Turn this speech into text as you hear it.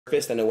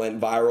and it went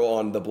viral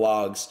on the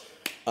blogs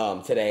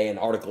today, and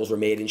articles were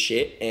made and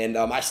shit. And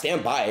I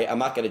stand by it. I'm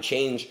not going to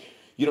change,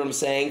 you know what I'm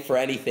saying, for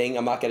anything.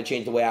 I'm not going to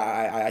change the way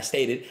I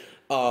stated.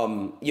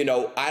 You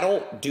know, I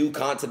don't do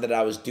content that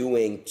I was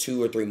doing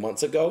 2 or 3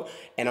 months ago,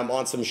 and I'm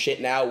on some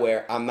shit now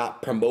where I'm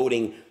not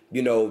promoting,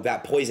 you know,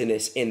 that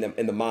poisonous in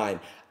the mind.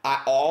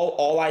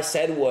 All I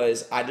said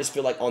was, I just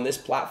feel like on this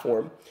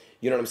platform,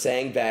 you know what I'm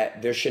saying,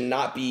 that there should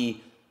not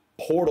be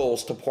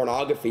portals to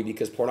pornography,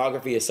 because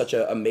pornography is such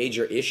a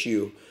major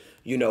issue.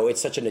 You know,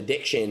 it's such an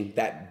addiction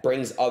that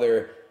brings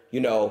other, you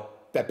know,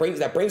 that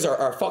brings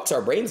our fucks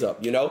our brains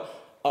up, you know.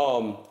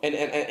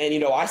 And you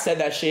know, I said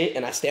that shit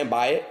and I stand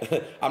by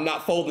it. I'm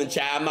not folding,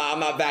 chat. I'm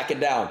not backing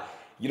down.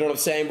 You know what I'm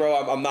saying, bro?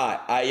 I'm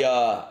not.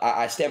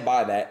 I stand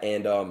by that,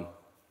 and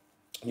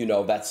you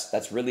know,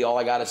 that's really all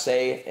I gotta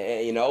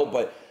say. You know,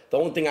 but the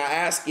only thing I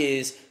ask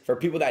is for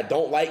people that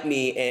don't like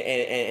me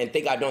and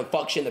think I've done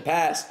fuck shit in the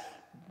past,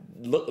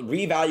 look,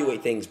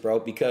 reevaluate things, bro,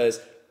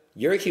 because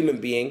you're a human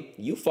being.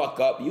 You fuck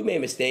up. You made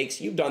mistakes.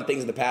 You've done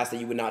things in the past that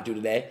you would not do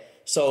today.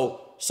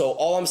 So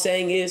all I'm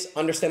saying is,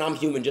 understand I'm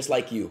human just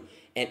like you.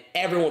 And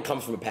everyone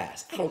comes from a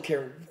past. I don't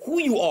care who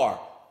you are.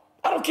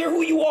 I don't care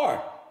who you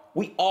are.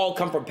 We all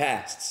come from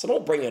pasts. So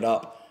don't bring it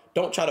up.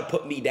 Don't try to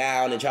put me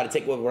down and try to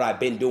take away what I've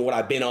been doing, what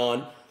I've been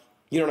on.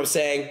 You know what I'm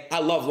saying? I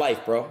love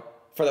life, bro.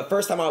 For the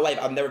first time in my life,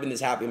 I've never been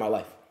this happy in my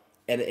life.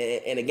 And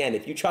again,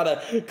 if you try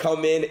to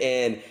come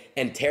in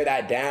and tear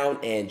that down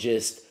and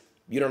just,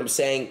 you know what I'm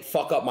saying,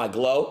 fuck up my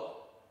glow,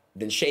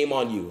 then shame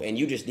on you. And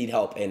you just need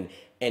help. And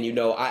you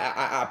know,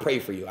 I pray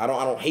for you. I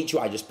don't hate you.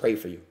 I just pray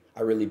for you.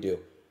 I really do.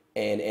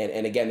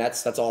 And again,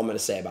 that's all I'm going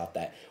to say about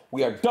that.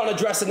 We are done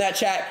addressing that,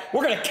 chat.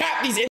 We're going to cap these